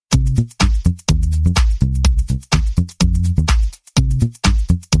Hey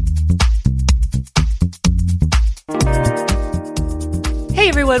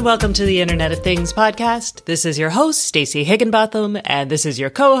everyone, welcome to the Internet of Things podcast. This is your host, Stacey Higginbotham, and this is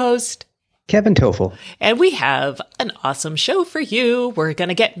your co-host, Kevin Toffel. And we have an awesome show for you. We're going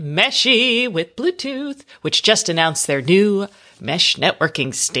to get meshy with Bluetooth, which just announced their new mesh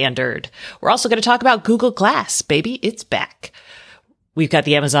networking standard. We're also going to talk about Google Glass. Baby, it's back. We've got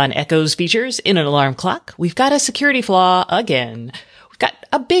the Amazon Echo's features in an alarm clock. We've got a security flaw again. We've got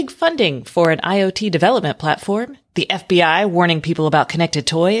a big funding for an IoT development platform, the FBI warning people about connected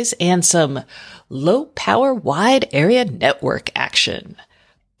toys, and some low-power wide area network action.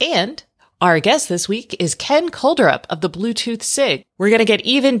 And our guest this week is Ken Kolderup of the Bluetooth SIG. We're going to get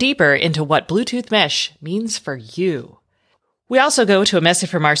even deeper into what Bluetooth Mesh means for you. We also go to a message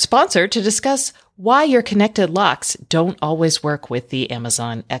from our sponsor to discuss why your connected locks don't always work with the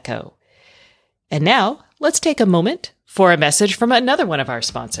Amazon Echo. And now, let's take a moment for a message from another one of our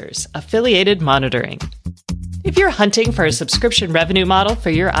sponsors, Affiliated Monitoring. If you're hunting for a subscription revenue model for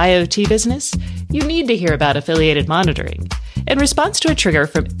your IoT business, you need to hear about Affiliated Monitoring. In response to a trigger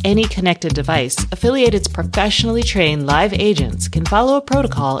from any connected device, Affiliated's professionally trained live agents can follow a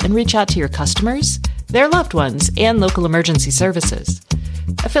protocol and reach out to your customers, their loved ones, and local emergency services.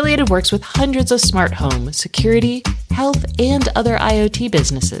 Affiliated works with hundreds of smart home, security, health, and other IoT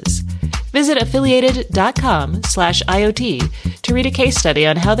businesses. Visit affiliated.com/IoT to read a case study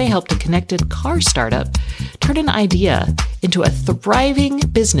on how they helped a connected car startup turn an idea into a thriving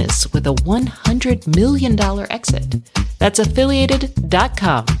business with a $100 million exit. That's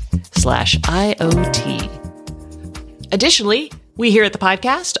affiliated.com/IoT. Additionally, we here at the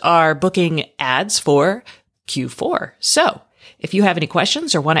podcast are booking ads for Q4. So if you have any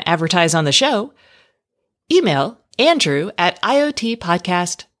questions or want to advertise on the show, email Andrew at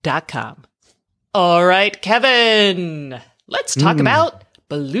iotpodcast.com. All right, Kevin, let's talk about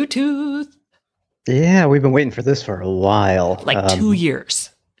Bluetooth. Yeah, we've been waiting for this for a while. Like 2 years.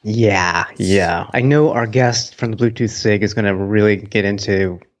 Yeah. I know our guest from the Bluetooth SIG is going to really get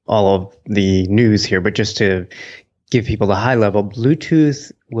into all of the news here, but just to give people the high level,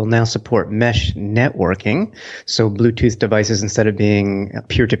 Bluetooth will now support mesh networking. So Bluetooth devices, instead of being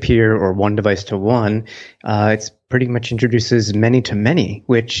peer-to-peer or one device to one, it's pretty much introduces many-to-many,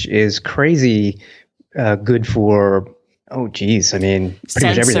 which is crazy good for, pretty much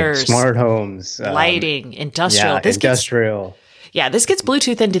everything. Smart homes. Lighting, industrial. Yeah, industrial. This gets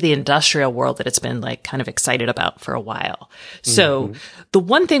Bluetooth into the industrial world that it's been kind of excited about for a while. So the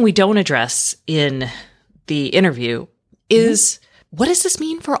one thing we don't address in the interview is what does this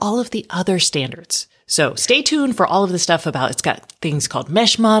mean for all of the other standards? So stay tuned for all of the stuff about, it's got things called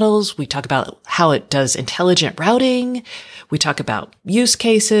mesh models. We talk about how it does intelligent routing. We talk about use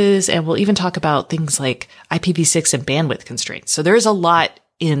cases, and we'll even talk about things like IPv6 and bandwidth constraints. So there is a lot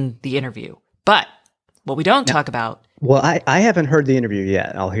in the interview, but what we don't talk about. Well, I haven't heard the interview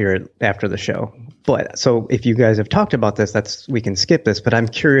yet. I'll hear it after the show. But so if you guys have talked about this, we can skip this, but I'm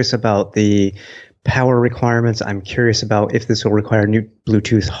curious about the power requirements. I'm curious about if this will require new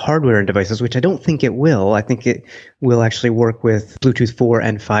Bluetooth hardware and devices, which I don't think it will. I think it will actually work with Bluetooth 4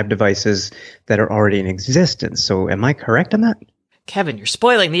 and 5 devices that are already in existence. So am I correct on that? Kevin, you're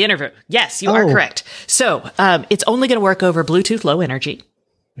spoiling the interview. Yes, you are correct. So it's only going to work over Bluetooth Low Energy.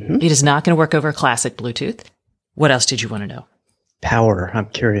 It is not going to work over classic Bluetooth. What else did you want to know? Power. I'm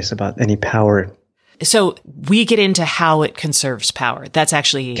curious about any power. So we get into how it conserves power. That's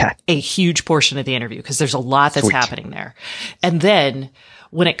actually a huge portion of the interview because there's a lot that's happening there. And then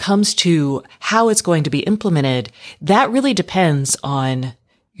when it comes to how it's going to be implemented, that really depends on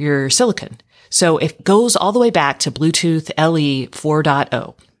your silicon. So it goes all the way back to Bluetooth LE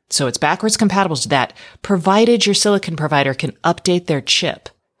 4.0. So it's backwards compatible to that, provided your silicon provider can update their chip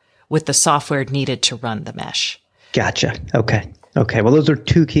with the software needed to run the mesh. Gotcha. Okay. Well, those are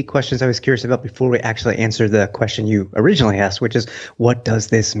two key questions I was curious about before we actually answer the question you originally asked, which is what does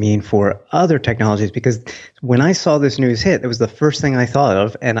this mean for other technologies? Because when I saw this news hit, it was the first thing I thought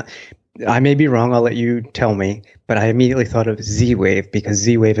of. And I may be wrong. I'll let you tell me. But I immediately thought of Z-Wave because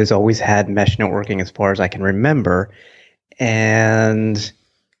Z-Wave has always had mesh networking as far as I can remember. And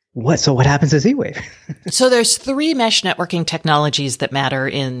what happens to Z-Wave? So there's 3 mesh networking technologies that matter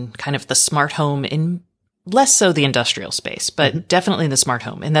in kind of the smart home, in less so the industrial space, but definitely in the smart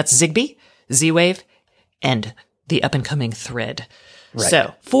home. And that's Zigbee, Z-Wave, and the up-and-coming Thread. Right.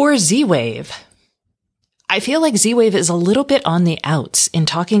 So for Z-Wave, I feel like Z-Wave is a little bit on the outs in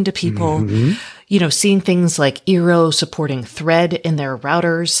talking to people, seeing things like Eero supporting Thread in their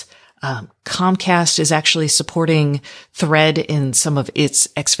routers. Comcast is actually supporting Thread in some of its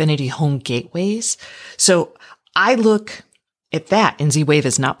Xfinity home gateways. So I look at that, and Z-Wave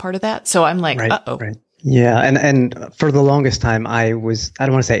is not part of that. So I'm like, uh-oh. Right. Yeah. And for the longest time, I don't want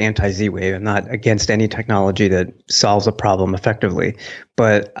to say anti-Z-Wave. I'm not against any technology that solves a problem effectively,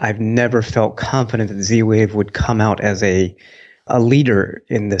 but I've never felt confident that Z-Wave would come out as a leader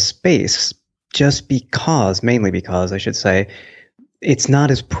in this space mainly because I should say, it's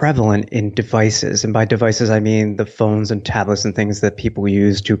not as prevalent in devices. And by devices, I mean the phones and tablets and things that people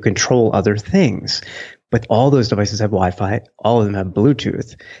use to control other things. But all those devices have Wi-Fi. All of them have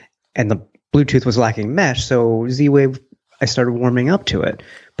Bluetooth. And the Bluetooth was lacking mesh, so Z-Wave, I started warming up to it.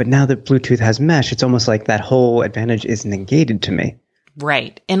 But now that Bluetooth has mesh, it's almost like that whole advantage is negated to me.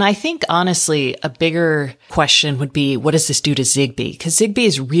 Right. And I think, honestly, a bigger question would be, what does this do to Zigbee? Because Zigbee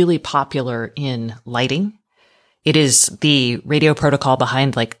is really popular in lighting. It is the radio protocol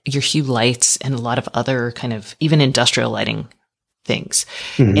behind like your Hue lights and a lot of other kind of even industrial lighting things.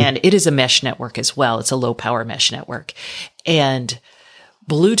 Mm-hmm. And it is a mesh network as well. It's a low power mesh network. And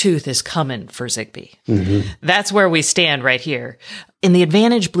Bluetooth is coming for Zigbee. Mm-hmm. That's where we stand right here. And the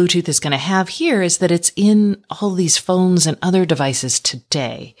advantage Bluetooth is going to have here is that it's in all these phones and other devices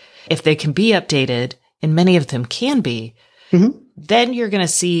today. If they can be updated, and many of them can be, mm-hmm. then you're going to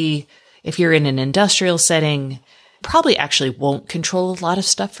see, if you're in an industrial setting, probably actually won't control a lot of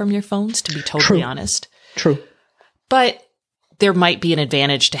stuff from your phones, to be totally honest. True. But there might be an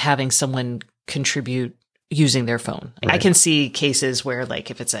advantage to having someone contribute using their phone. Right. I can see cases where, like,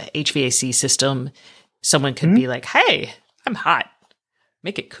 if it's a HVAC system, someone could be like, hey, I'm hot.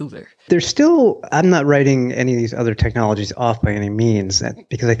 Make it cooler. I'm not writing any of these other technologies off by any means,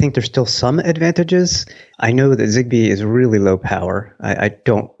 because I think there's still some advantages. I know that Zigbee is really low power. I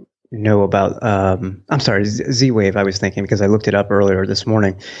don't know about, I'm sorry, Z-Wave, I was thinking, because I looked it up earlier this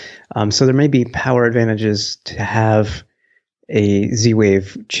morning. So there may be power advantages to have a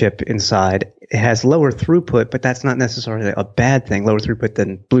Z-Wave chip inside. It has lower throughput, but that's not necessarily a bad thing. Lower throughput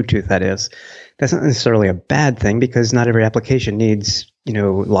than Bluetooth, that is. That's not necessarily a bad thing, because not every application needs,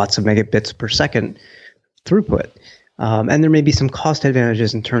 lots of megabits per second throughput. And there may be some cost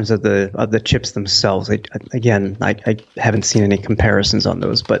advantages in terms of the chips themselves. I haven't seen any comparisons on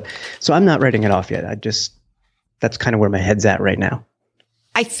those, but so I'm not writing it off yet. That's kind of where my head's at right now.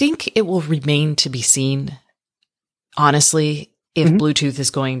 I think it will remain to be seen, honestly, if Bluetooth is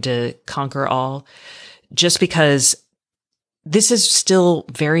going to conquer all, just because this is still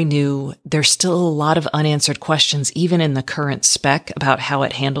very new. There's still a lot of unanswered questions, even in the current spec, about how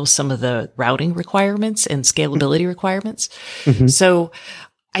it handles some of the routing requirements and scalability requirements. Mm-hmm. So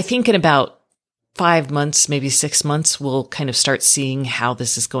I think in about 5 months, maybe 6 months, we'll kind of start seeing how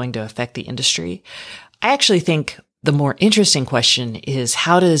this is going to affect the industry. I actually think the more interesting question is,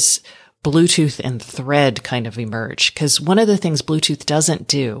 how does Bluetooth and Thread kind of emerge? Because one of the things Bluetooth doesn't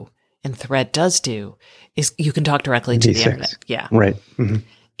do and Thread does do is you can talk directly to the internet. Yeah. Right. Mm-hmm.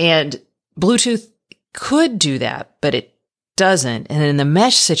 And Bluetooth could do that, but it doesn't. And in the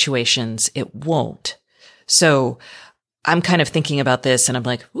mesh situations, it won't. So I'm kind of thinking about this and I'm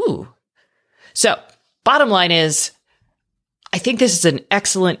like, ooh. So bottom line is, I think this is an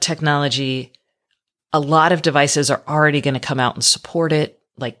excellent technology. A lot of devices are already going to come out and support it,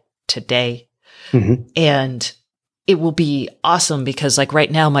 like today. Mm-hmm. And it will be awesome because, like,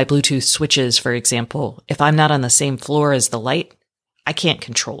 right now, my Bluetooth switches, for example, if I'm not on the same floor as the light, I can't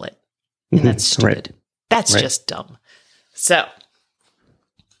control it. And that's stupid. Right. That's just dumb. So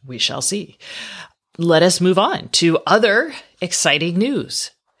we shall see. Let us move on to other exciting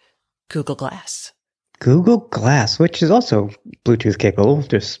news. Google Glass. Google Glass, which is also Bluetooth capable,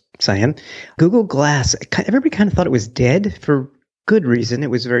 just saying. Google Glass, everybody kind of thought it was dead for good reason.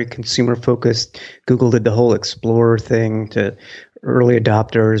 It was very consumer focused. Google did the whole Explorer thing to early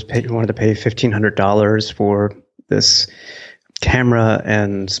adopters, wanted to pay $1,500 for this camera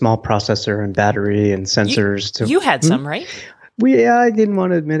and small processor and battery and sensors. You had some, right? I didn't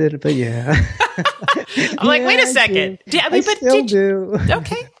want to admit it, but yeah. I'm like, wait a second. I still do.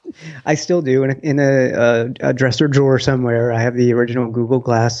 Okay. I still do. In a dresser drawer somewhere, I have the original Google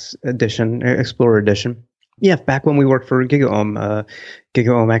Glass edition, Explorer edition. Yeah, back when we worked for GigaOM,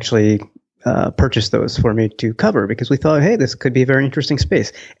 GigaOM actually purchased those for me to cover because we thought, hey, this could be a very interesting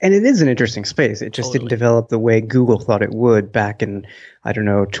space. And it is an interesting space. It just didn't develop the way Google thought it would back in,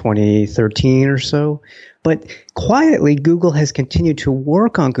 2013 or so. But quietly, Google has continued to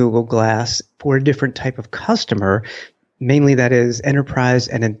work on Google Glass for a different type of customer. Mainly that is enterprise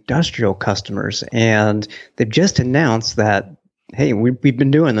and industrial customers. And they've just announced that hey, we've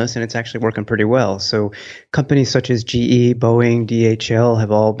been doing this and it's actually working pretty well. So companies such as GE, Boeing, DHL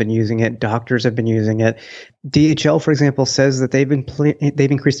have all been using it. Doctors have been using it. DHL, for example, says that they've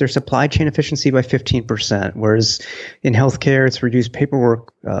increased their supply chain efficiency by 15%, whereas in healthcare, it's reduced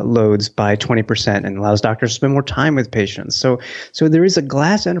paperwork loads by 20% and allows doctors to spend more time with patients. So there is a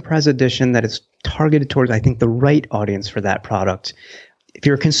Glass Enterprise Edition that is targeted towards, I think, the right audience for that product. If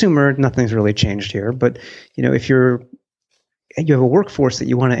you're a consumer, nothing's really changed here. But if you have a workforce that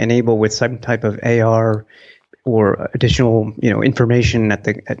you want to enable with some type of AR or additional, information at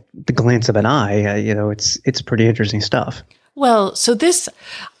the glance of an eye, it's pretty interesting stuff. Well, so this,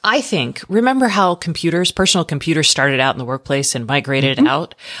 I think, remember how personal computers started out in the workplace and migrated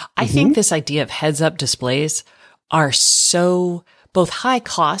out? I think this idea of heads-up displays are so both high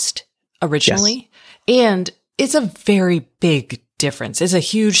cost originally, and it's a very big difference. It's a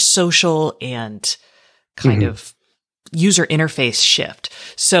huge social and kind of user interface shift.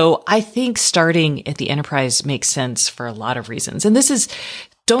 So I think starting at the enterprise makes sense for a lot of reasons. And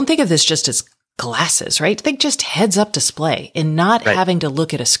don't think of this just as glasses, right? Think just heads up display and not having to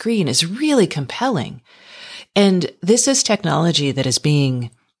look at a screen is really compelling. And this is technology that is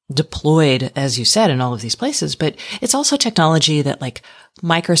being deployed, as you said, in all of these places, but it's also technology that like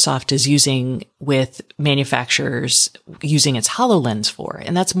Microsoft is using with manufacturers using its HoloLens for,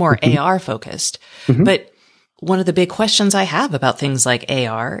 and that's more AR focused. But one of the big questions I have about things like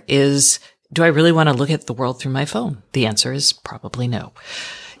AR is, do I really want to look at the world through my phone? The answer is probably no.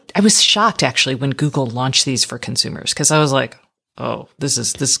 I was shocked actually when Google launched these for consumers because I was like, oh, this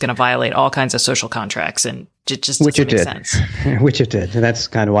is going to violate all kinds of social contracts, and it just doesn't make sense. Which it did. And that's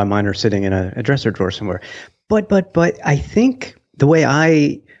kind of why mine are sitting in a dresser drawer somewhere. But I think the way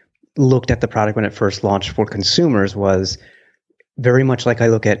I looked at the product when it first launched for consumers was very much like I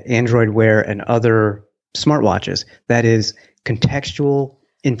look at Android Wear and other smartwatches. That is contextual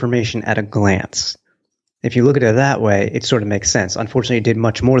information at a glance. If you look at it that way, it sort of makes sense. Unfortunately, it did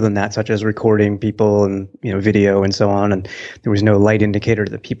much more than that, such as recording people and video and so on. And there was no light indicator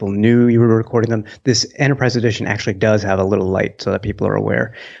that people knew you were recording them. This Enterprise Edition actually does have a little light so that people are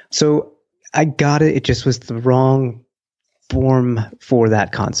aware. So I got it. It just was the wrong form for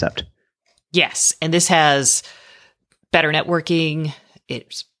that concept. Yes, and this has better networking.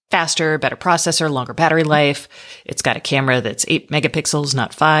 It's faster, better processor, longer battery life. It's got a camera that's 8 megapixels,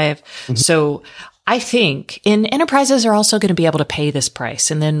 not 5. So I think enterprises are also going to be able to pay this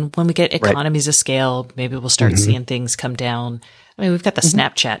price. And then when we get economies of scale, maybe we'll start seeing things come down. I mean, we've got the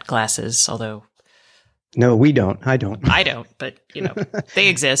Snapchat glasses, although. No, we don't. I don't, but they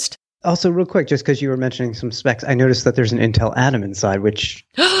exist. Also, real quick, just because you were mentioning some specs, I noticed that there's an Intel Atom inside, which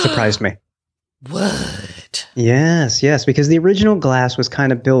surprised me. What? Yes, because the original glass was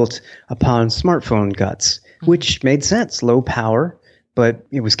kind of built upon smartphone guts, which made sense. Low power, but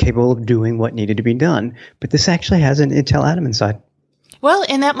it was capable of doing what needed to be done. But this actually has an Intel Atom inside. Well,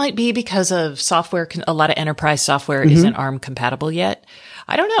 and that might be because of software. A lot of enterprise software isn't ARM compatible yet.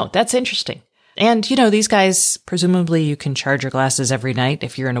 I don't know. That's interesting. And, these guys, presumably you can charge your glasses every night.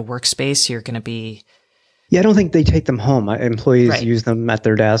 If you're in a workspace, you're going to be... Yeah, I don't think they take them home. Employees use them at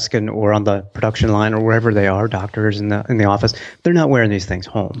their desk or on the production line or wherever they are, doctors in the office. They're not wearing these things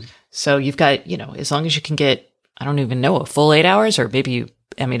home. So you've got, as long as you can get, I don't even know, a full 8 hours, or maybe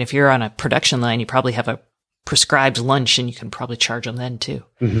if you're on a production line, you probably have a prescribed lunch and you can probably charge them then too.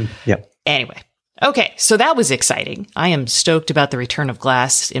 Yep. Anyway. Okay. So that was exciting. I am stoked about the return of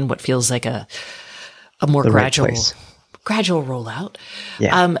glass in what feels like a more gradual rollout.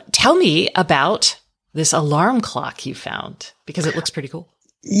 Yeah. Tell me about this alarm clock you found, because it looks pretty cool.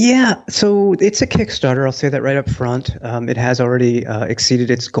 Yeah, so it's a Kickstarter. I'll say that right up front. It has already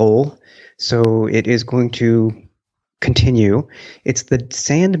exceeded its goal, so it is going to continue. It's the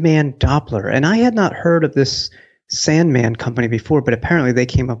Sandman Doppler, and I had not heard of this Sandman company before, but apparently they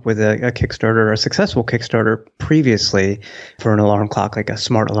came up with a Kickstarter, a successful Kickstarter previously for an alarm clock, like a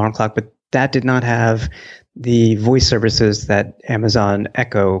smart alarm clock, but that did not have the voice services that Amazon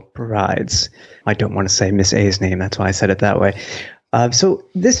Echo provides. I don't want to say Miss A's name. That's why I said it that way. So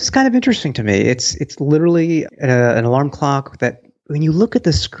this is kind of interesting to me. It's literally an alarm clock that when you look at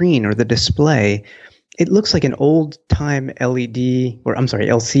the screen or the display, it looks like an old-time LCD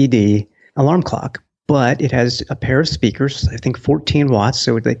alarm clock, but it has a pair of speakers, I think 14 watts,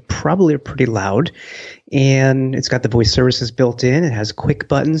 so they probably are pretty loud. And it's got the voice services built in. It has quick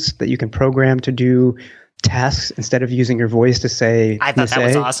buttons that you can program to do tasks instead of using your voice to say, I thought that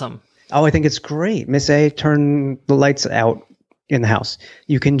was awesome. Oh, I think it's great. Miss A, turn the lights out in the house.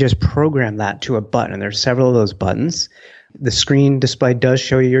 You can just program that to a button. There's several of those buttons. The screen display does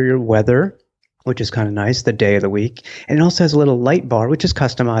show you your weather. which is kind of nice, the day of the week. And it also has a little light bar, which is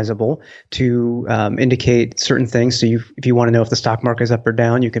customizable to indicate certain things. So if you want to know if the stock market is up or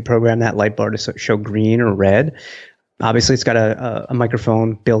down, you can program that light bar to show green or red. Obviously, it's got a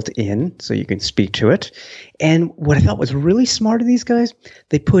microphone built in, so you can speak to it. And what I thought was really smart of these guys,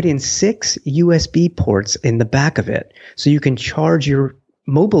 they put in 6 USB ports in the back of it, so you can charge your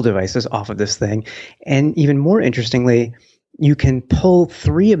mobile devices off of this thing. And even more interestingly, you can pull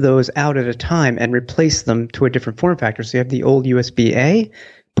 3 of those out at a time and replace them to a different form factor. So you have the old USB-A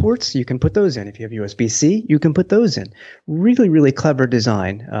ports, you can put those in. If you have USB-C, you can put those in. Really, really clever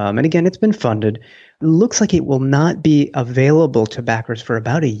design. And again, it's been funded. It looks like it will not be available to backers for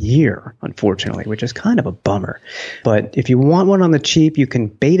about a year, unfortunately, which is kind of a bummer. But if you want one on the cheap, you can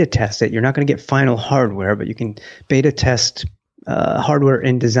beta test it. You're not going to get final hardware, but you can beta test hardware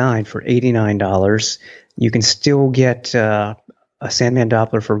and design for $89. You can still get a Sandman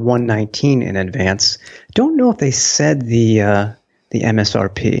Doppler for $119 in advance. Don't know if they said the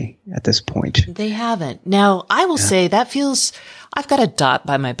MSRP at this point. They haven't. Now, I will say that feels, I've got a Dot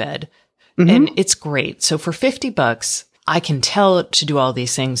by my bed and it's great. So for $50, I can tell it to do all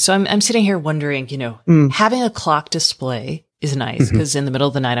these things. So I'm sitting here wondering, having a clock display is nice because in the middle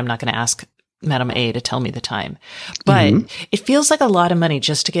of the night, I'm not going to ask Madam A to tell me the time, but it feels like a lot of money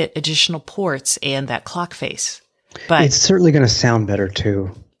just to get additional ports and that clock face. But it's certainly going to sound better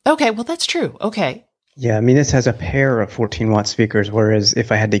too. Okay. Well, that's true. Okay. Yeah. I mean, this has a pair of 14-watt speakers, whereas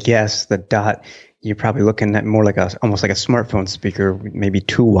if I had to guess, the Dot, you're probably looking at more like almost like a smartphone speaker, maybe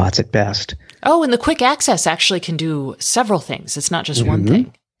 2 watts at best. Oh, and the quick access actually can do several things. It's not just one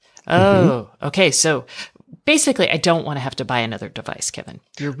thing. Oh, okay. So basically, I don't want to have to buy another device, Kevin.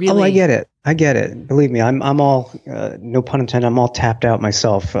 You're really... Oh, I get it. Believe me, I'm all, no pun intended, I'm all tapped out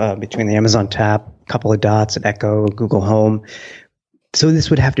myself between the Amazon Tap, a couple of Dots, an Echo, Google Home. So this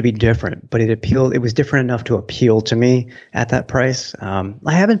would have to be different, but it was different enough to appeal to me at that price. I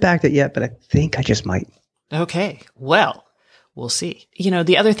haven't backed it yet, but I think I just might. Okay. Well, we'll see.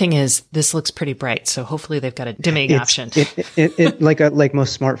 The other thing is this looks pretty bright, so hopefully they've got a dimming option. It like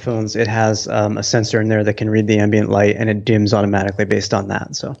most smartphones, it has a sensor in there that can read the ambient light and it dims automatically based on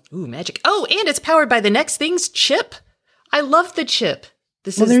that. So, ooh, magic. Oh, and it's powered by the Next Thing's chip. I love the chip.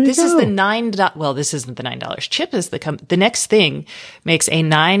 This is the $9. Well, this isn't the $9. Chip is the Next Thing makes a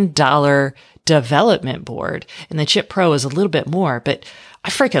 $9 development board, and the Chip Pro is a little bit more, but I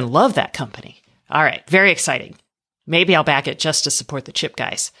freaking love that company. All right. Very exciting. Maybe I'll back it just to support the chip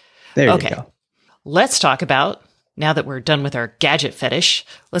guys. There you go. Let's talk about, now that we're done with our gadget fetish,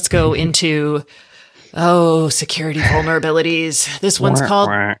 let's go into, security vulnerabilities. This one's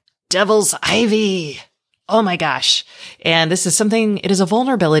called Devil's Ivy. Oh my gosh. And this is it is a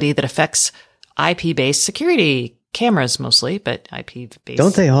vulnerability that affects IP-based security cameras mostly, but IP-based.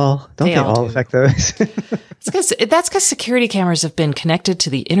 Don't they all affect those? That's because security cameras have been connected to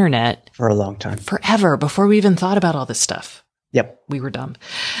the internet for a long time. Forever, before we even thought about all this stuff. Yep. We were dumb.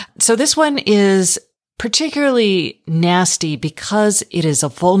 So this one is particularly nasty because it is a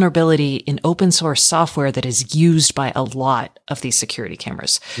vulnerability in open source software that is used by a lot of these security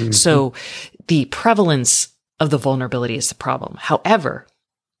cameras. So the prevalence of the vulnerability is the problem. However,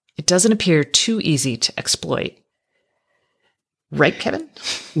 it doesn't appear too easy to exploit. Right, Kevin?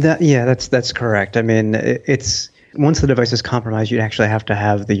 That's correct. I mean, it's once the device is compromised, you'd actually have to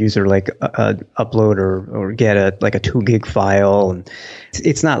have the user upload or get a 2 gig file, and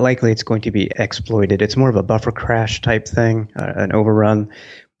it's not likely it's going to be exploited. It's more of a buffer crash type thing, an overrun,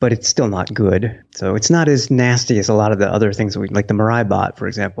 but it's still not good. So it's not as nasty as a lot of the other things like the Mirai bot, for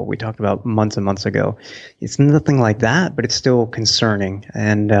example, we talked about months and months ago. It's nothing like that, but it's still concerning.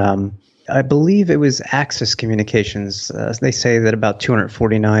 And I believe it was Axis Communications. They say that about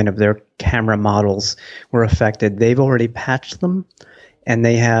 249 of their camera models were affected. They've already patched them, and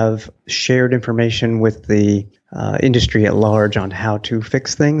they have shared information with the industry at large on how to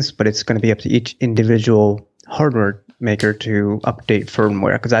fix things, but it's going to be up to each individual hardware maker to update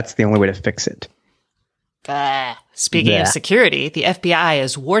firmware, because that's the only way to fix it. Speaking of security, the FBI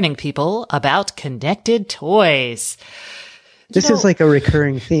is warning people about connected toys. This is like a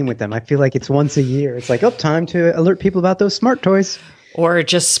recurring theme with them. I feel like it's once a year. It's like, time to alert people about those smart toys. Or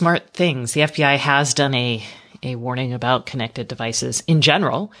just smart things. The FBI has done a warning about connected devices in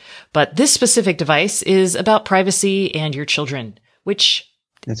general, but this specific device is about privacy and your children, which...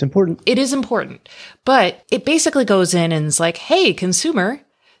 That's important. It is important. But it basically goes in and is like, hey, consumer,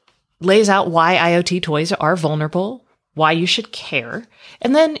 lays out why IoT toys are vulnerable, why you should care.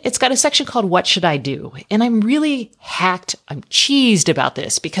 And then it's got a section called What Should I Do? And I'm really I'm cheesed about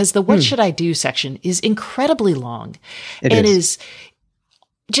this because the What Should I Do section is incredibly long. It is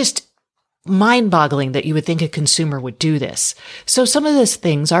just mind-boggling that you would think a consumer would do this. So some of those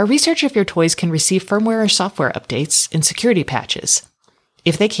things are research if your toys can receive firmware or software updates and security patches.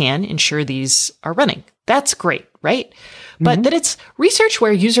 If they can, ensure these are running. That's great, right? But then it's research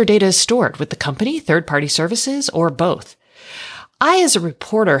where user data is stored with the company, third-party services, or both. I, as a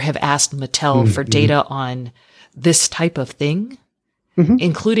reporter, have asked Mattel for data on this type of thing,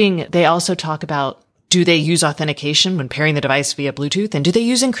 including they also talk about, do they use authentication when pairing the device via Bluetooth? And do they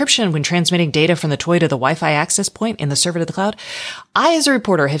use encryption when transmitting data from the toy to the Wi-Fi access point and the server to the cloud? I, as a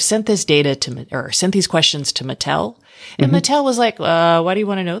reporter, have sent this data sent these questions to Mattel. And Mattel was like, why do you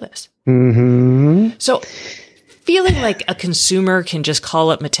want to know this? So feeling like a consumer can just call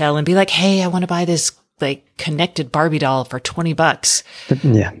up Mattel and be like, hey, I want to buy this like connected Barbie doll for $20.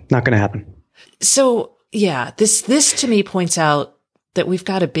 Yeah, not going to happen. So yeah, this to me points out that we've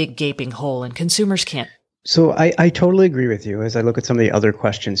got a big gaping hole and consumers can't. So I totally agree with you as I look at some of the other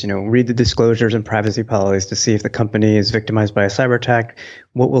questions, read the disclosures and privacy policies to see if the company is victimized by a cyber attack.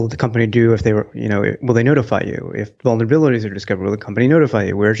 What will the company do if they were, will they notify you? If vulnerabilities are discovered, will the company notify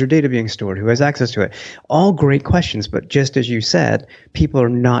you? Where's your data being stored? Who has access to it? All great questions. But just as you said, people are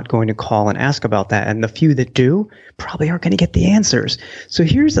not going to call and ask about that. And the few that do probably aren't going to get the answers. So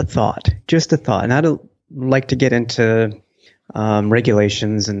here's a thought, just a thought. And I don't like to get into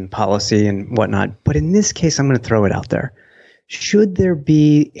regulations and policy and whatnot. But in this case, I'm going to throw it out there. Should there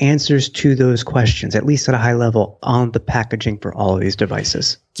be answers to those questions, at least at a high level, on the packaging for all of these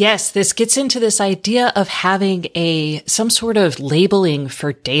devices? Yes, this gets into this idea of having some sort of labeling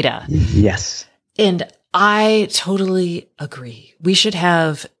for data. Yes. And I totally agree. We should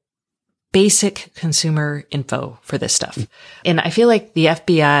have basic consumer info for this stuff. And I feel like the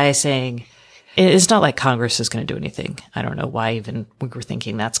FBI saying, it's not like Congress is going to do anything. I don't know why even we were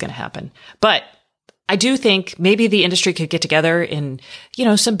thinking that's going to happen. But I do think maybe the industry could get together and,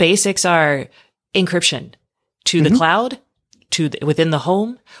 some basics are encryption to the cloud, within the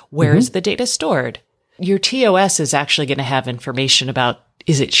home. Where is the data stored? Your TOS is actually going to have information about,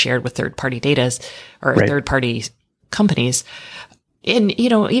 is it shared with third-party data or third-party companies? And,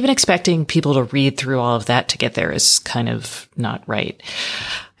 even expecting people to read through all of that to get there is kind of not right.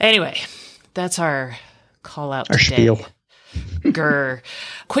 Anyway. That's our call out today. Spiel. Grr.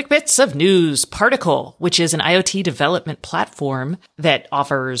 Quick bits of news. Particle, which is an IoT development platform that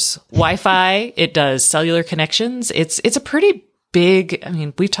offers Wi-Fi. It does cellular connections. It's a pretty big,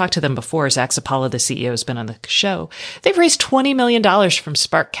 we've talked to them before. Zach Zapala, the CEO, has been on the show. They've raised $20 million from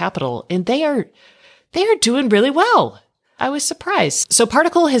Spark Capital, and they are doing really well. I was surprised. So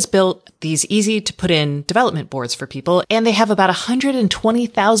Particle has built these easy to put in development boards for people, and they have about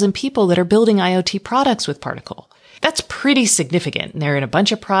 120,000 people that are building IoT products with Particle. That's pretty significant. And they're in a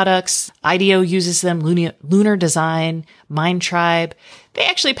bunch of products. IDEO uses them, Lunar Design, Mindtribe. They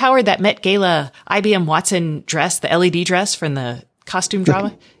actually powered that Met Gala IBM Watson dress, the LED dress from the costume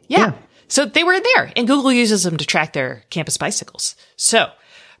drama. Yeah. So they were there, and Google uses them to track their campus bicycles. So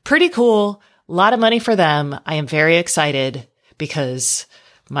pretty cool. A lot of money for them. I am very excited because,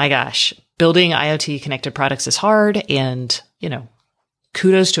 my gosh, building IoT connected products is hard. And,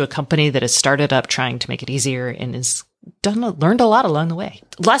 kudos to a company that has started up trying to make it easier and has learned a lot along the way.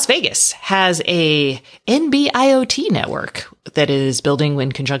 Las Vegas has a NB-IoT network that is building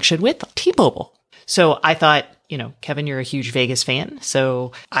in conjunction with T-Mobile. So I thought, Kevin, you're a huge Vegas fan.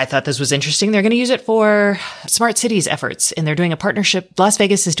 So I thought this was interesting. They're going to use it for smart cities efforts. And they're doing a partnership. Las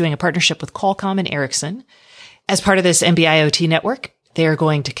Vegas is doing a partnership with Qualcomm and Ericsson. As part of this NB-IoT network, they are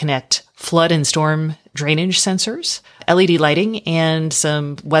going to connect flood and storm drainage sensors, LED lighting, and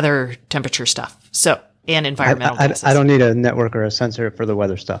some weather temperature stuff. So, and environmental gases. I don't need a network or a sensor for the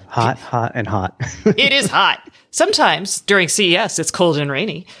weather stuff. Hot, hot, and hot. It is hot. Sometimes during CES, it's cold and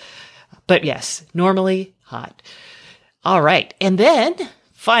rainy. But yes, normally hot. All right. And then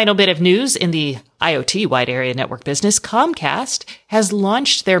final bit of news in the IoT wide area network business, Comcast has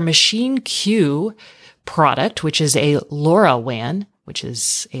launched their Machine Q product, which is a LoRaWAN, which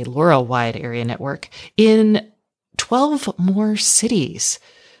is a LoRa wide area network in 12 more cities.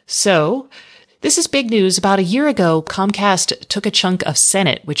 So this is big news. About a year ago, Comcast took a chunk of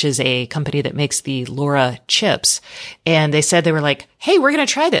Senate, which is a company that makes the LoRa chips. And they said they were like, hey, we're going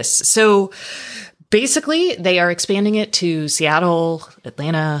to try this. So basically, they are expanding it to Seattle,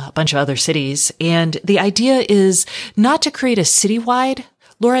 Atlanta, a bunch of other cities. And the idea is not to create a citywide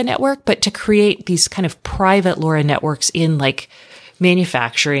LoRa network, but to create these kind of private LoRa networks in like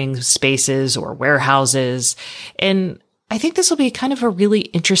manufacturing spaces or warehouses. And I think this will be kind of a really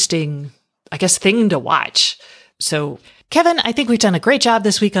interesting, thing to watch. So, Kevin, I think we've done a great job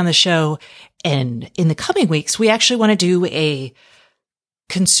this week on the show. And in the coming weeks, we actually want to do a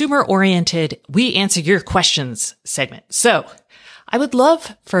consumer-oriented, we answer your questions segment. So I would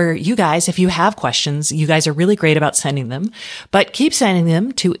love for you guys, if you have questions, you guys are really great about sending them, but keep sending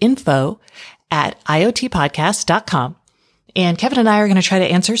them to info@iotpodcast.com. And Kevin and I are going to try to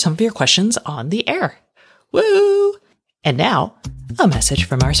answer some of your questions on the air. Woo! And now, a message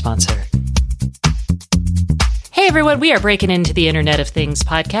from our sponsor. Hey everyone, we are breaking into the Internet of Things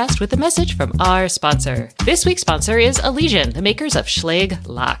podcast with a message from our sponsor. This week's sponsor is Elysian, the makers of Schlage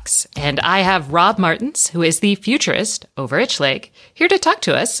locks. And I have Rob Martins, who is the futurist over at Schlage, here to talk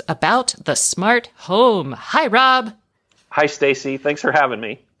to us about the smart home. Hi, Rob. Hi, Stacy. Thanks for having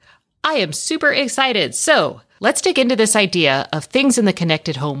me. I am super excited. So let's dig into this idea of things in the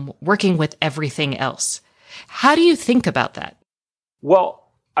connected home working with everything else. How do you think about that? Well,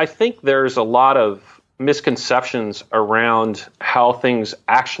 I think there's a lot of misconceptions around how things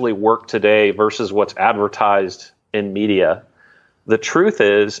actually work today versus what's advertised in media. The truth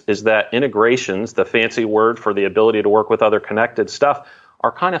is that integrations, the fancy word for the ability to work with other connected stuff,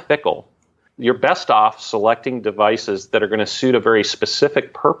 are kind of fickle. You're best off selecting devices that are going to suit a very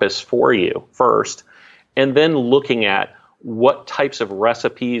specific purpose for you first, and then looking at what types of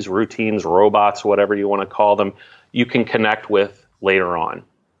recipes, routines, robots, whatever you want to call them, you can connect with later on.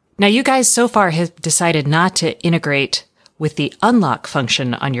 Now, you guys so far have decided not to integrate with the unlock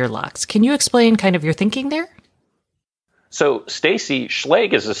function on your locks. Can you explain kind of your thinking there? So, Stacy,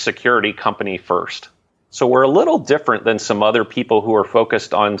 Schlage is a security company first. So we're a little different than some other people who are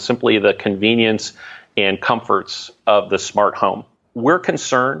focused on simply the convenience and comforts of the smart home. We're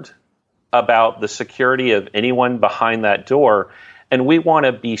concerned about the security of anyone behind that door, and we want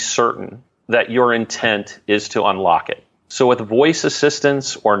to be certain that your intent is to unlock it. So with voice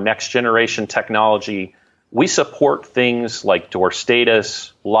assistance or next generation technology, we support things like door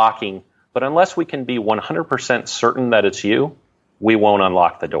status, locking, but unless we can be 100% certain that it's you, we won't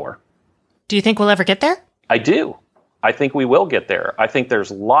unlock the door. Do you think we'll ever get there? I do. I think we will get there. I think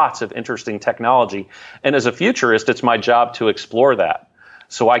there's lots of interesting technology. And as a futurist, it's my job to explore that.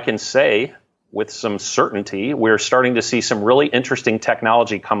 So I can say with some certainty, we're starting to see some really interesting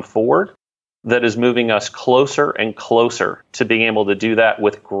technology come forward that is moving us closer and closer to being able to do that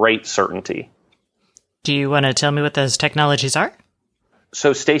with great certainty. Do you want to tell me what those technologies are?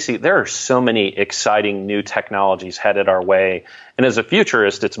 So, Stacy, there are so many exciting new technologies headed our way. And as a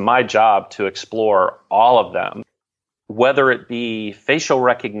futurist, it's my job to explore all of them, whether it be facial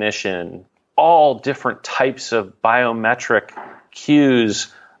recognition, all different types of biometric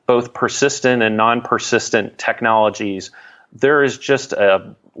cues, both persistent and non-persistent technologies. There is just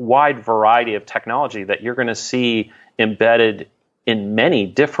a wide variety of technology that you're going to see embedded in many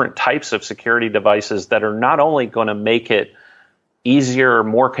different types of security devices that are not only going to make it easier,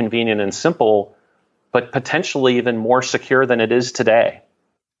 more convenient and simple, but potentially even more secure than it is today.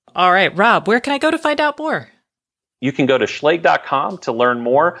 All right, Rob, where can I go to find out more? You can go to schlage.com to learn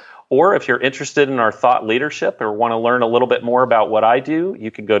more, or if you're interested in our thought leadership or want to learn a little bit more about what I do,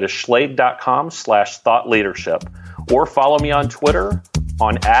 you can go to schlage.com/thoughtleadership, or follow me on Twitter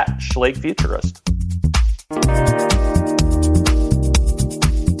on @SchlageFuturist.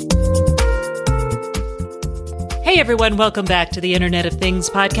 Hey everyone, welcome back to the Internet of Things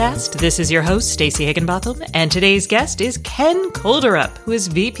podcast. This is your host, Stacey Higginbotham, and today's guest is Ken Kolderup, who is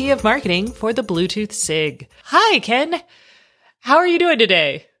VP of Marketing for the Bluetooth SIG. Hi, Ken. How are you doing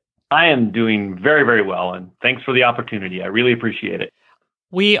today? I am doing very, very well, and thanks for the opportunity. I really appreciate it.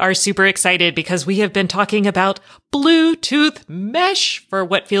 We are super excited because we have been talking about Bluetooth mesh for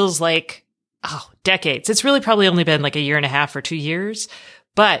what feels like, decades. It's really probably only been like a year and a half or 2 years,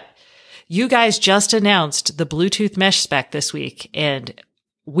 but you guys just announced the Bluetooth mesh spec this week, and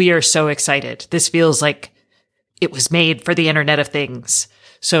we are so excited. This feels like it was made for the Internet of Things.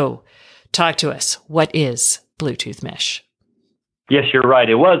 So talk to us. What is Bluetooth mesh? Yes, you're right.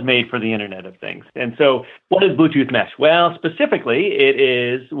 It was made for the Internet of Things. And so what is Bluetooth mesh? Well,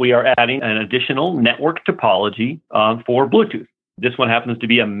 specifically, we are adding an additional network topology for Bluetooth. This one happens to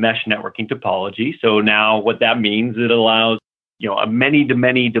be a mesh networking topology. So now what that means, it allows a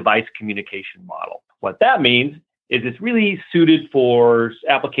many-to-many device communication model. What that means is it's really suited for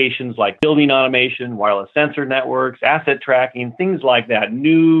applications like building automation, wireless sensor networks, asset tracking, things like that,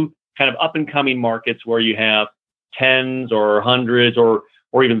 new kind of up-and-coming markets where you have tens or hundreds or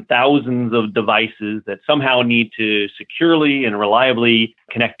even thousands of devices that somehow need to securely and reliably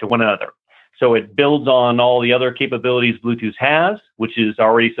connect to one another. So it builds on all the other capabilities Bluetooth has, which is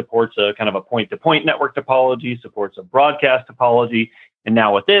already supports a kind of a point-to-point network topology, supports a broadcast topology. And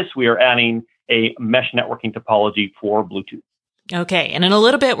now with this, we are adding a mesh networking topology for Bluetooth. Okay. And in a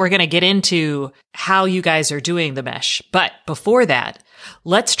little bit, we're going to get into how you guys are doing the mesh. But before that,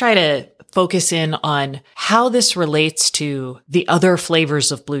 let's try to focus in on how this relates to the other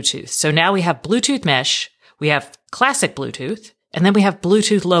flavors of Bluetooth. So now we have Bluetooth mesh, we have classic Bluetooth, and then we have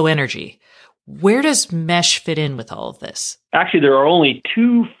Bluetooth low energy. Where does mesh fit in with all of this? Actually, there are only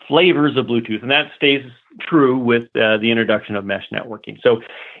two flavors of Bluetooth, and that stays true with the introduction of mesh networking. So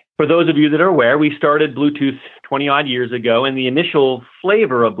for those of you that are aware, we started Bluetooth 20 odd years ago, and the initial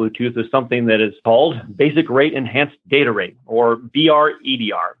flavor of Bluetooth is something that is called Basic Rate Enhanced Data Rate, or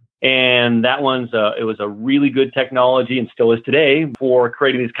BR-EDR. And that it was a really good technology, and still is today, for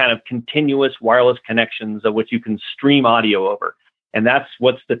creating these kind of continuous wireless connections of which you can stream audio over. And that's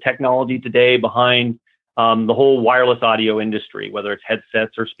what's the technology today behind the whole wireless audio industry, whether it's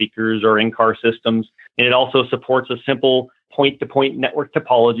headsets or speakers or in-car systems. And it also supports a simple point-to-point network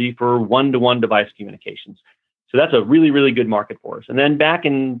topology for one-to-one device communications. So that's a really, really good market for us. And then back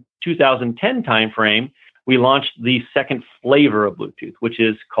in 2010 timeframe, we launched the second flavor of Bluetooth, which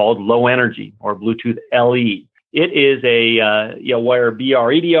is called low energy, or Bluetooth LE. It is where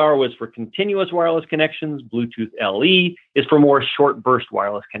BR-EDR was for continuous wireless connections. Bluetooth LE is for more short burst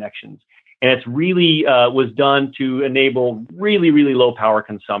wireless connections. And it's really was done to enable really, really low power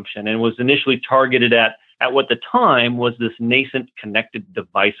consumption, and was initially targeted at what the time was this nascent connected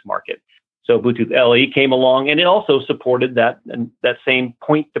device market. So Bluetooth LE came along, and it also supported that same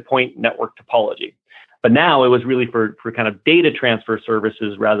point-to-point network topology. But now it was really for kind of data transfer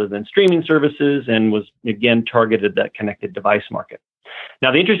services rather than streaming services, and was, again, targeted that connected device market.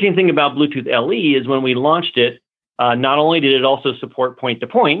 Now, the interesting thing about Bluetooth LE is when we launched it, not only did it also support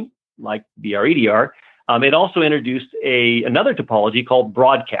point-to-point, like BR-EDR, it also introduced another topology called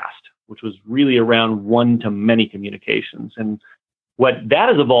broadcast, which was really around one-to-many communications. And what that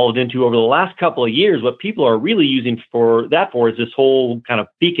has evolved into over the last couple of years, what people are really using for is this whole kind of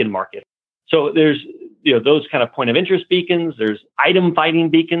beacon market. So there's those kind of point of interest beacons. There's item finding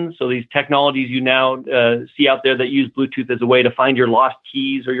beacons. So these technologies you now see out there that use Bluetooth as a way to find your lost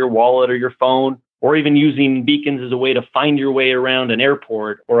keys or your wallet or your phone, or even using beacons as a way to find your way around an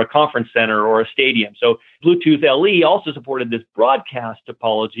airport or a conference center or a stadium. So Bluetooth LE also supported this broadcast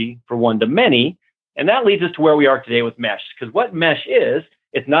topology for one-to-many. And that leads us to where we are today with mesh. Because what mesh is,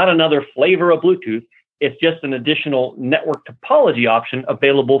 it's not another flavor of Bluetooth. It's just an additional network topology option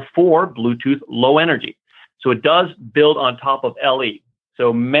available for Bluetooth low energy. So it does build on top of LE.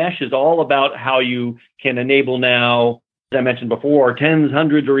 So mesh is all about how you can enable now, as I mentioned before, tens,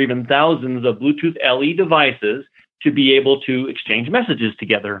 hundreds, or even thousands of Bluetooth LE devices to be able to exchange messages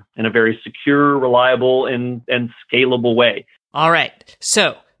together in a very secure, reliable, and scalable way. All right.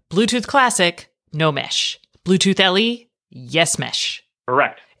 So Bluetooth Classic, no mesh. Bluetooth LE, yes mesh.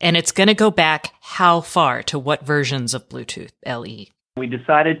 Correct. And it's going to go back how far to what versions of Bluetooth LE? We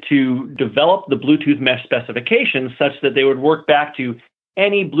decided to develop the Bluetooth mesh specifications such that they would work back to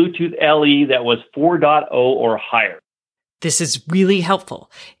any Bluetooth LE that was 4.0 or higher. This is really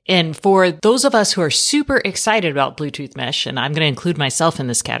helpful. And for those of us who are super excited about Bluetooth mesh, and I'm going to include myself in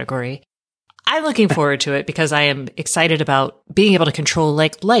this category, I'm looking forward to it because I am excited about being able to control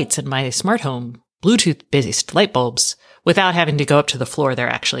like lights in my smart home, Bluetooth-based light bulbs, without having to go up to the floor they're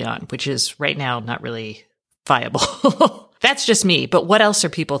actually on, which is right now not really viable. That's just me. But what else are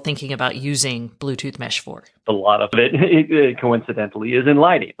people thinking about using Bluetooth mesh for? A lot of it coincidentally is in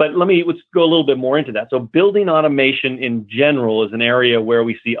lighting. But let's go a little bit more into that. So building automation in general is an area where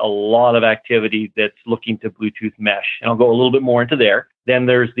we see a lot of activity that's looking to Bluetooth mesh. And I'll go a little bit more into there. Then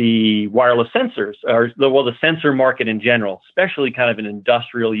there's the wireless sensors, the sensor market in general, especially kind of in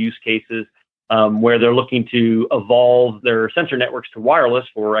industrial use cases, where they're looking to evolve their sensor networks to wireless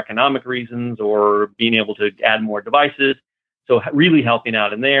for economic reasons or being able to add more devices. So really helping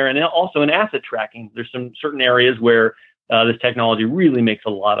out in there. And also in asset tracking, there's some certain areas where this technology really makes a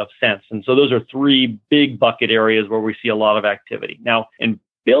lot of sense. And so those are three big bucket areas where we see a lot of activity. Now, in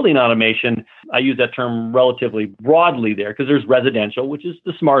building automation, I use that term relatively broadly there because there's residential, which is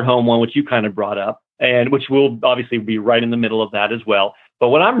the smart home one, which you kind of brought up, and which will obviously be right in the middle of that as well. But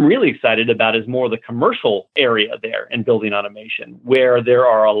what I'm really excited about is more the commercial area there in building automation, where there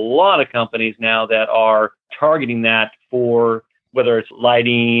are a lot of companies now that are targeting that for whether it's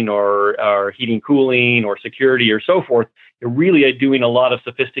lighting or heating, cooling, or security or so forth. They're really doing a lot of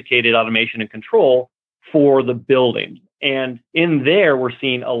sophisticated automation and control for the building. And in there, we're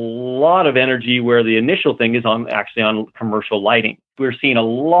seeing a lot of energy where the initial thing is on commercial lighting. We're seeing a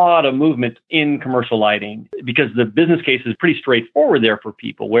lot of movement in commercial lighting because the business case is pretty straightforward there for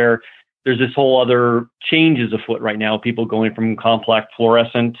people, where there's this whole other changes afoot right now, people going from complex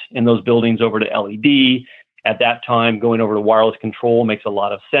fluorescent in those buildings over to LED. At that time, going over to wireless control makes a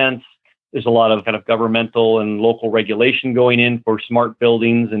lot of sense. There's a lot of kind of governmental and local regulation going in for smart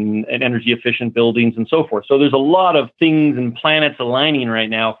buildings and energy efficient buildings and so forth. So there's a lot of things and planets aligning right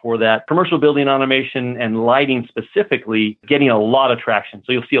now for that commercial building automation and lighting specifically getting a lot of traction.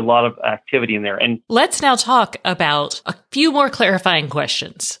 So you'll see a lot of activity in there. And let's now talk about a few more clarifying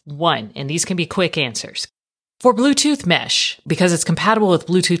questions. One, and these can be quick answers. For Bluetooth mesh, because it's compatible with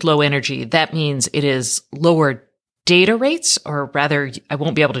Bluetooth Low Energy, that means it is lower data rates, or rather, I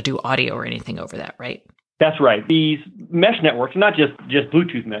won't be able to do audio or anything over that, right? That's right. These mesh networks, not just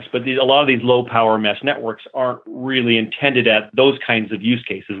Bluetooth mesh, but a lot of these low power mesh networks aren't really intended at those kinds of use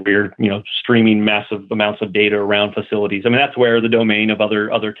cases where you're, streaming massive amounts of data around facilities. I mean, that's where the domain of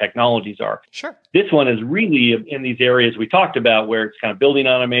other technologies are. Sure. This one is really in these areas we talked about where it's kind of building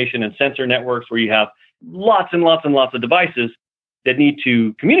automation and sensor networks where you have lots and lots and lots of devices that need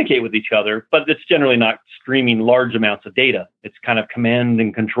to communicate with each other, but it's generally not streaming large amounts of data. It's kind of command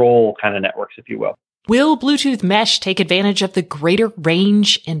and control kind of networks, if you will. Will Bluetooth mesh take advantage of the greater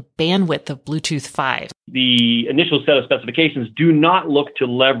range and bandwidth of Bluetooth 5? The initial set of specifications do not look to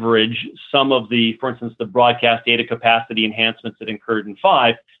leverage some of the, for instance, the broadcast data capacity enhancements that occurred in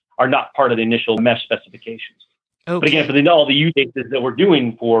 5 are not part of the initial mesh specifications. Okay. But again, for all the use cases that we're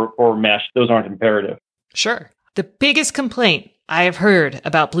doing for mesh, those aren't imperative. Sure. The biggest complaint I have heard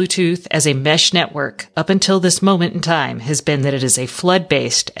about Bluetooth as a mesh network up until this moment in time has been that it is a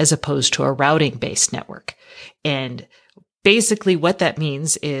flood-based as opposed to a routing-based network. And basically what that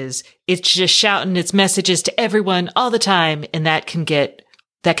means is it's just shouting its messages to everyone all the time, and that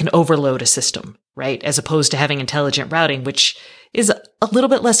can overload a system, right? As opposed to having intelligent routing, which is a little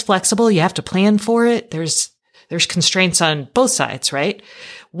bit less flexible. You have to plan for it. There's constraints on both sides, right?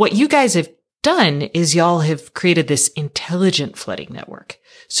 What you guys have done is y'all have created this intelligent flooding network.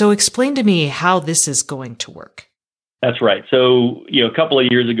 So explain to me how this is going to work. That's right. So, a couple of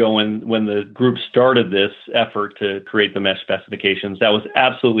years ago when the group started this effort to create the mesh specifications, that was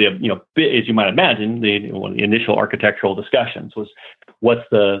absolutely, as you might imagine, one of the initial architectural discussions was what's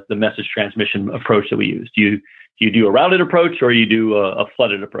the message transmission approach that we use? Do you do a routed approach or you do a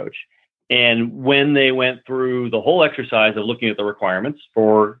flooded approach? And when they went through the whole exercise of looking at the requirements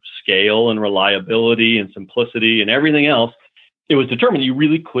for scale and reliability and simplicity and everything else, it was determined you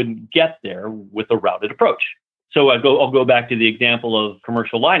really couldn't get there with a routed approach. So I'll go back to the example of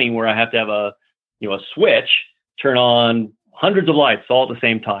commercial lighting where I have to have a switch turn on hundreds of lights all at the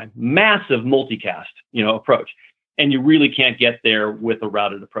same time, massive multicast, approach. And you really can't get there with a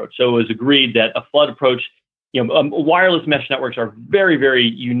routed approach. So it was agreed that a flood approach, wireless mesh networks are very, very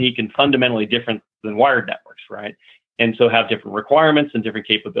unique and fundamentally different than wired networks, right? And so have different requirements and different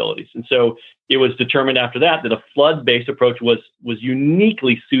capabilities. And so it was determined after that a flood-based approach was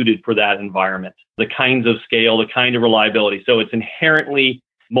uniquely suited for that environment, the kinds of scale, the kind of reliability. So it's inherently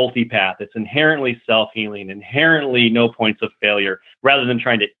multipath, it's inherently self-healing, inherently no points of failure, rather than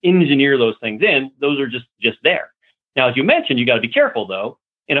trying to engineer those things in. Those are just there. Now, as you mentioned, you got to be careful though,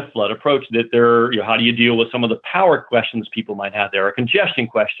 in a flood approach that how do you deal with some of the power questions people might have there, or congestion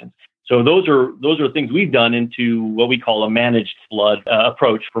questions. So those are things we've done into what we call a managed flood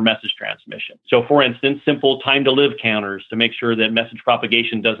approach for message transmission. So for instance, simple time to live counters to make sure that message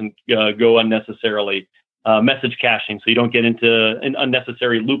propagation doesn't go unnecessarily, message caching so you don't get into an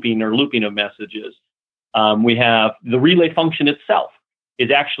unnecessary looping of messages. We have the relay function itself is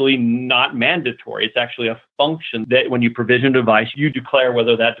actually not mandatory. It's actually a function that when you provision a device, you declare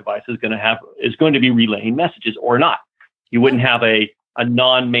whether that device is going to be relaying messages or not. You wouldn't have a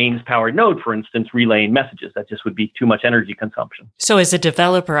non-mains powered node, for instance, relaying messages. That just would be too much energy consumption. So as a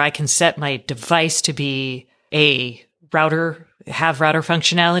developer, I can set my device to be a router, have router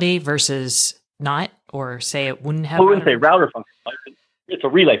functionality versus not, or say it wouldn't have. I wouldn't say router function. It's a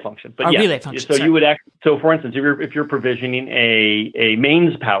relay function, but relay function. So you would so for instance, if you're provisioning a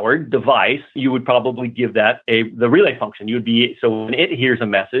mains powered device, you would probably give that the relay function. You would be, so when it hears a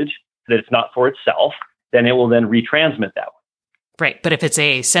message that it's not for itself, then it will then retransmit that one. Right. But if it's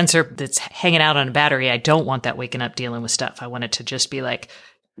a sensor that's hanging out on a battery, I don't want that waking up dealing with stuff. I want it to just be like.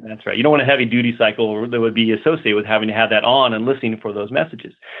 That's right. You don't want a heavy duty cycle that would be associated with having to have that on and listening for those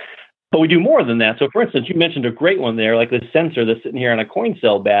messages. But we do more than that. So for instance, you mentioned a great one there, like this sensor that's sitting here on a coin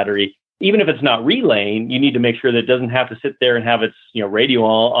cell battery. Even if it's not relaying, you need to make sure that it doesn't have to sit there and have its radio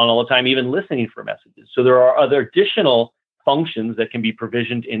on all the time, even listening for messages. So there are other additional functions that can be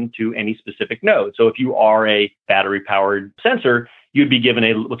provisioned into any specific node. So if you are a battery-powered sensor, you'd be given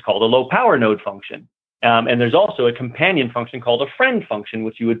what's called a low-power node function. And there's also a companion function called a friend function,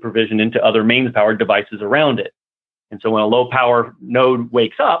 which you would provision into other mains-powered devices around it. And so when a low power node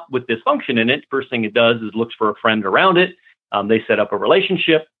wakes up with this function in it, first thing it does is looks for a friend around it. They set up a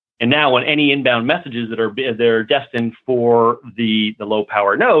relationship. And now on any inbound messages they're destined for the low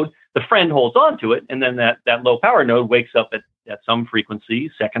power node, the friend holds on to it. And then that low power node wakes up at some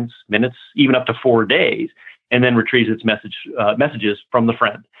frequency, seconds, minutes, even up to 4 days, and then retrieves its messages from the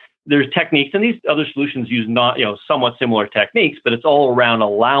friend. There's techniques, and these other solutions use somewhat similar techniques, but it's all around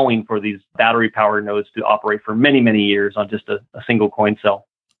allowing for these battery powered nodes to operate for many, many years on just a single coin cell.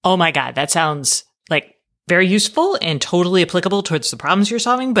 Oh my God, that sounds like very useful and totally applicable towards the problems you're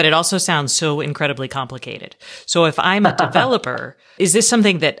solving, but it also sounds so incredibly complicated. So if I'm a developer, is this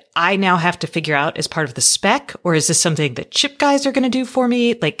something that I now have to figure out as part of the spec, or is this something that chip guys are going to do for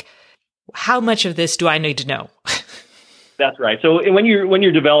me? Like, how much of this do I need to know? That's right. So when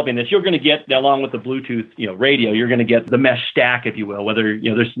you're developing this, you're going to get, along with the Bluetooth, radio, you're going to get the mesh stack, if you will. Whether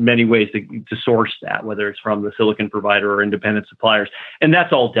there's many ways to source that, whether it's from the silicon provider or independent suppliers, and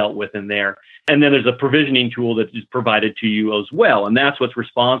that's all dealt with in there. And then there's a provisioning tool that is provided to you as well, and that's what's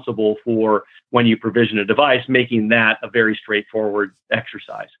responsible for when you provision a device, making that a very straightforward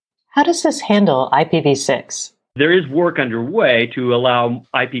exercise. How does this handle IPv6? There is work underway to allow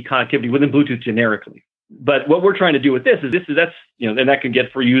IP connectivity within Bluetooth generically. But what we're trying to do with this is and that can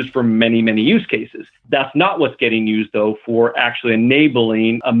get used for many, many use cases. That's not what's getting used, though, for actually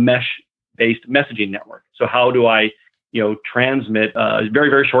enabling a mesh-based messaging network. So how do I, transmit very,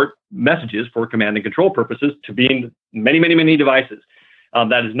 very short messages for command and control purposes to being many, many, many devices?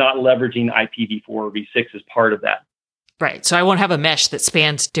 That is not leveraging IPv4 or v6 as part of that. Right. So I won't have a mesh that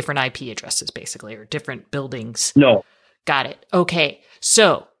spans different IP addresses, basically, or different buildings. No. Got it. Okay.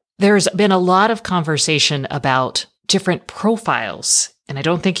 So there's been a lot of conversation about different profiles. And I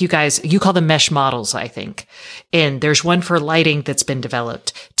don't think you call them mesh models, I think. And there's one for lighting that's been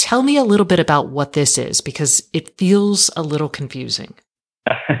developed. Tell me a little bit about what this is, because it feels a little confusing.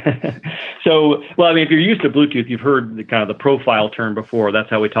 So, if you're used to Bluetooth, you've heard the profile term before. That's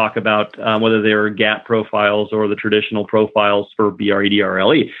how we talk about whether they're GATT profiles or the traditional profiles for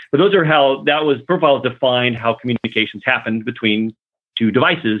BREDRLE. But profiles defined how communications happened between two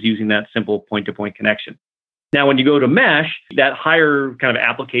devices using that simple point-to-point connection. Now, when you go to mesh, that higher kind of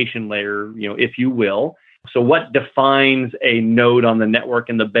application layer, if you will, so what defines a node on the network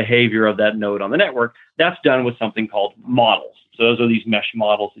and the behavior of that node on the network, that's done with something called models. So those are these mesh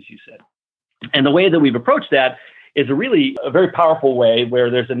models, as you said. And the way that we've approached that is a very powerful way where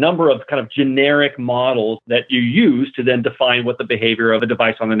there's a number of kind of generic models that you use to then define what the behavior of a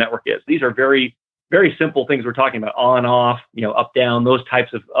device on the network is. These are very, very simple things we're talking about: on, off, up, down, those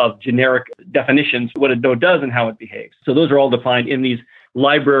types of generic definitions, what a node does and how it behaves. So those are all defined in these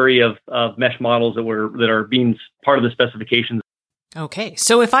library of mesh models that are being part of the specifications. Okay.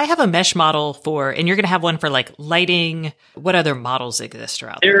 So if I have a mesh model and you're going to have one for like lighting, what other models exist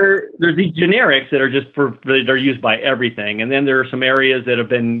around there? There's these generics that are they're used by everything. And then there are some areas that have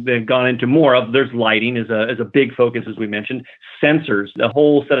been gone into more of. There's lighting is a big focus, as we mentioned. Sensors, the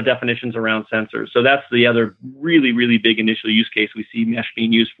whole set of definitions around sensors. So that's the other really, really big initial use case we see mesh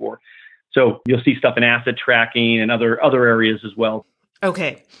being used for. So you'll see stuff in asset tracking and other areas as well.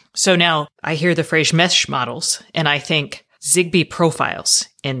 Okay. So now I hear the phrase mesh models and I think Zigbee profiles.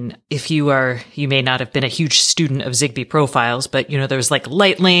 And if you may not have been a huge student of Zigbee profiles, but there's like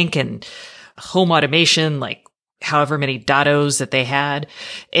light link and home automation, like however many datos that they had.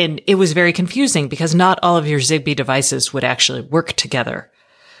 And it was very confusing because not all of your Zigbee devices would actually work together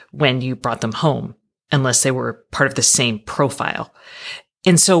when you brought them home, unless they were part of the same profile.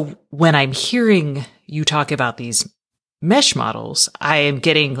 And so when I'm hearing you talk about these mesh models, I am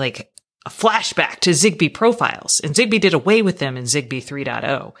getting like a flashback to Zigbee profiles, and Zigbee did away with them in Zigbee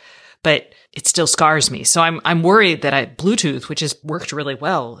 3.0, but it still scars me. So I'm worried that Bluetooth, which has worked really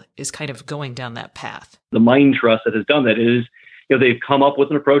well, is kind of going down that path. The mind trust that has done that is, they've come up with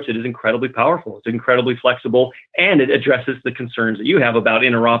an approach that is incredibly powerful. It's incredibly flexible, and it addresses the concerns that you have about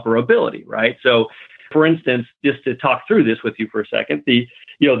interoperability, right? So, for instance, just to talk through this with you for a second,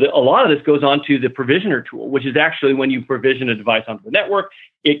 a lot of this goes on to the provisioner tool, which is actually when you provision a device onto the network,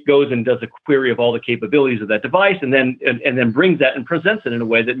 it goes and does a query of all the capabilities of that device, and then brings that and presents it in a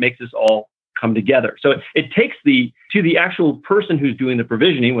way that makes this all come together. So it takes to the actual person who's doing the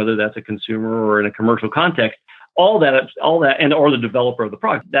provisioning, whether that's a consumer or in a commercial context, all that, or the developer of the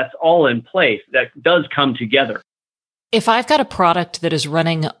product, that's all in place. That does come together. If I've got a product that is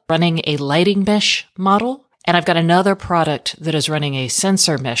running a lighting mesh model, and I've got another product that is running a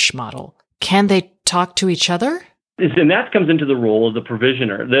sensor mesh model, can they talk to each other? And that comes into the role of the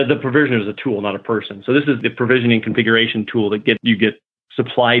provisioner. The provisioner is a tool, not a person. So this is the provisioning configuration tool that you get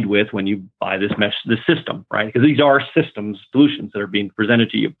supplied with when you buy this system, right? Because these are systems solutions that are being presented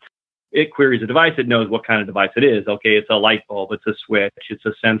to you. It queries a device. It knows what kind of device it is. Okay, it's a light bulb, it's a switch, it's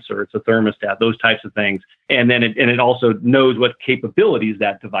a sensor, it's a thermostat, those types of things. And then it also knows what capabilities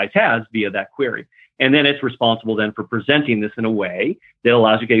that device has via that query. And then it's responsible then for presenting this in a way that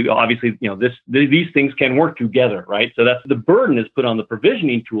allows you, obviously, these things can work together, right? So that's the burden is put on the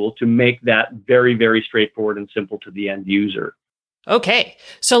provisioning tool to make that very, very straightforward and simple to the end user. Okay,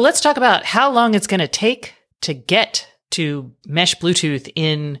 so let's talk about how long it's going to take to get to mesh Bluetooth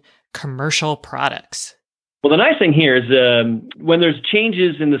in commercial products. Well, the nice thing here is when there's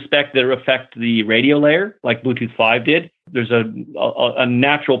changes in the spec that affect the radio layer, like Bluetooth 5 did, there's a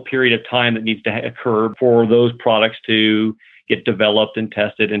natural period of time that needs to occur for those products to get developed and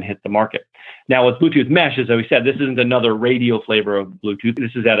tested and hit the market. Now, with Bluetooth Mesh, as we said, this isn't another radio flavor of Bluetooth.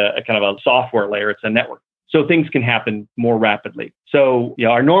 This is at a kind of a software layer. It's a network. So things can happen more rapidly. So,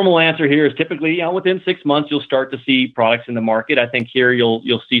 our normal answer here is typically, within 6 months, you'll start to see products in the market. I think here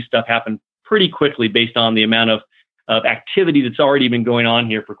you'll see stuff happen pretty quickly based on the amount of activity that's already been going on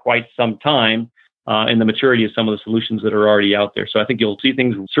here for quite some time and the maturity of some of the solutions that are already out there. So I think you'll see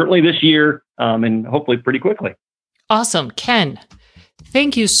things certainly this year and hopefully pretty quickly. Awesome. Ken,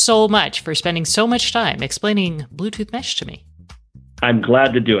 thank you so much for spending so much time explaining Bluetooth Mesh to me. I'm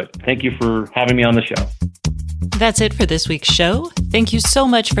glad to do it. Thank you for having me on the show. That's it for this week's show. Thank you so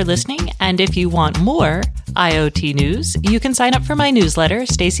much for listening. And if you want more IoT news, you can sign up for my newsletter,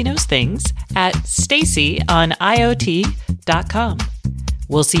 Stacy Knows Things, at stacyoniot.com.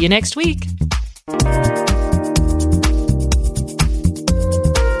 We'll see you next week.